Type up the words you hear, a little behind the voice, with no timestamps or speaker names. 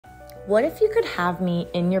what if you could have me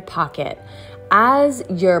in your pocket as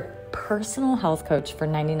your personal health coach for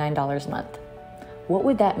 $99 a month? What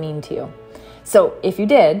would that mean to you? So if you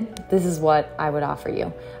did, this is what I would offer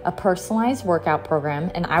you. A personalized workout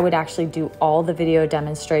program, and I would actually do all the video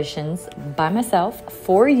demonstrations by myself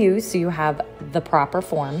for you so you have the proper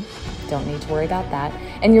form. Don't need to worry about that.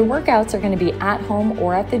 And your workouts are going to be at home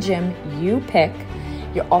or at the gym, you pick.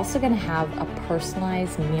 You're also going to have a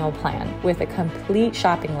personalized meal plan with a complete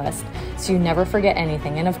shopping list so you never forget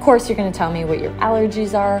anything. And of course, you're going to tell me what your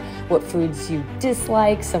allergies are, what foods you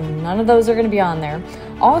dislike, so none of those are going to be on there.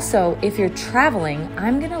 Also, if you're traveling,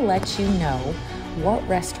 I'm going to let you know what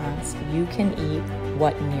restaurants you can eat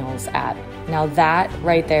what meals at. Now that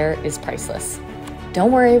right there is priceless.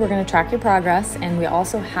 Don't worry, we're going to track your progress, and we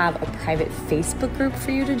also have a private Facebook group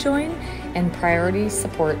for you to join and priority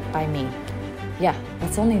support by me. Yeah,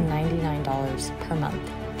 that's only $99 per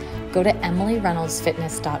month. Go to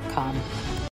EmilyReynoldsFitness.com.